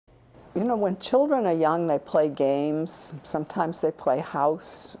You know, when children are young, they play games. Sometimes they play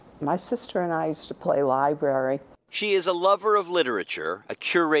house. My sister and I used to play library. She is a lover of literature, a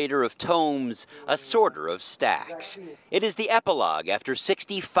curator of tomes, a sorter of stacks. It is the epilogue after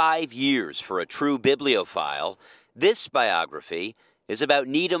 65 years for a true bibliophile. This biography is about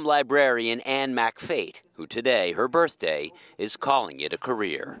Needham librarian Anne McFate, who today, her birthday, is calling it a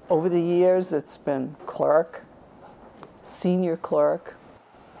career. Over the years, it's been clerk, senior clerk,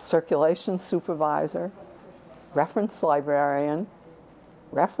 circulation supervisor, reference librarian,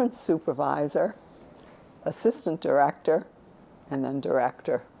 reference supervisor, assistant director, and then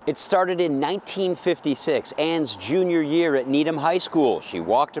director. It started in 1956, Anne's junior year at Needham High School. She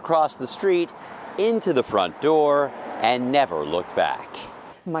walked across the street, into the front door, and never looked back.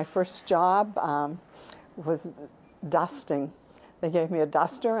 My first job was dusting. They gave me a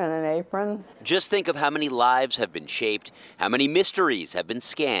duster and an apron. Just think of how many lives have been shaped, how many mysteries have been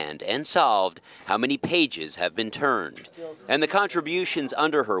scanned and solved, how many pages have been turned. And the contributions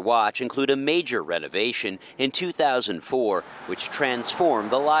under her watch include a major renovation in 2004, which transformed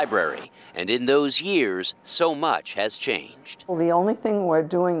the library. And in those years, so much has changed. Well, the only thing we're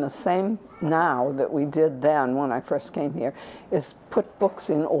doing the same now that we did then when I first came here is put books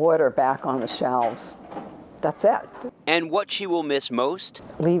in order back on the shelves. That's it. And what she will miss most?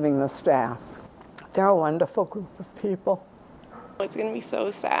 Leaving the staff. They're a wonderful group of people. It's going to be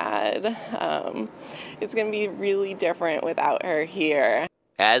so sad. It's going to be really different without her here.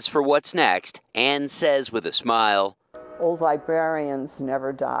 As for what's next, Anne says with a smile, old librarians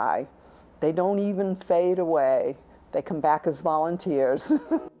never die. They don't even fade away. They come back as volunteers.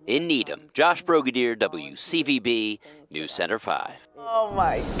 In Needham, Josh Brogadier, WCVB, News Center 5. Oh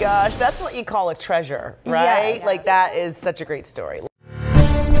my gosh, that's what you call a treasure, right? Yes. Like that is such a great story.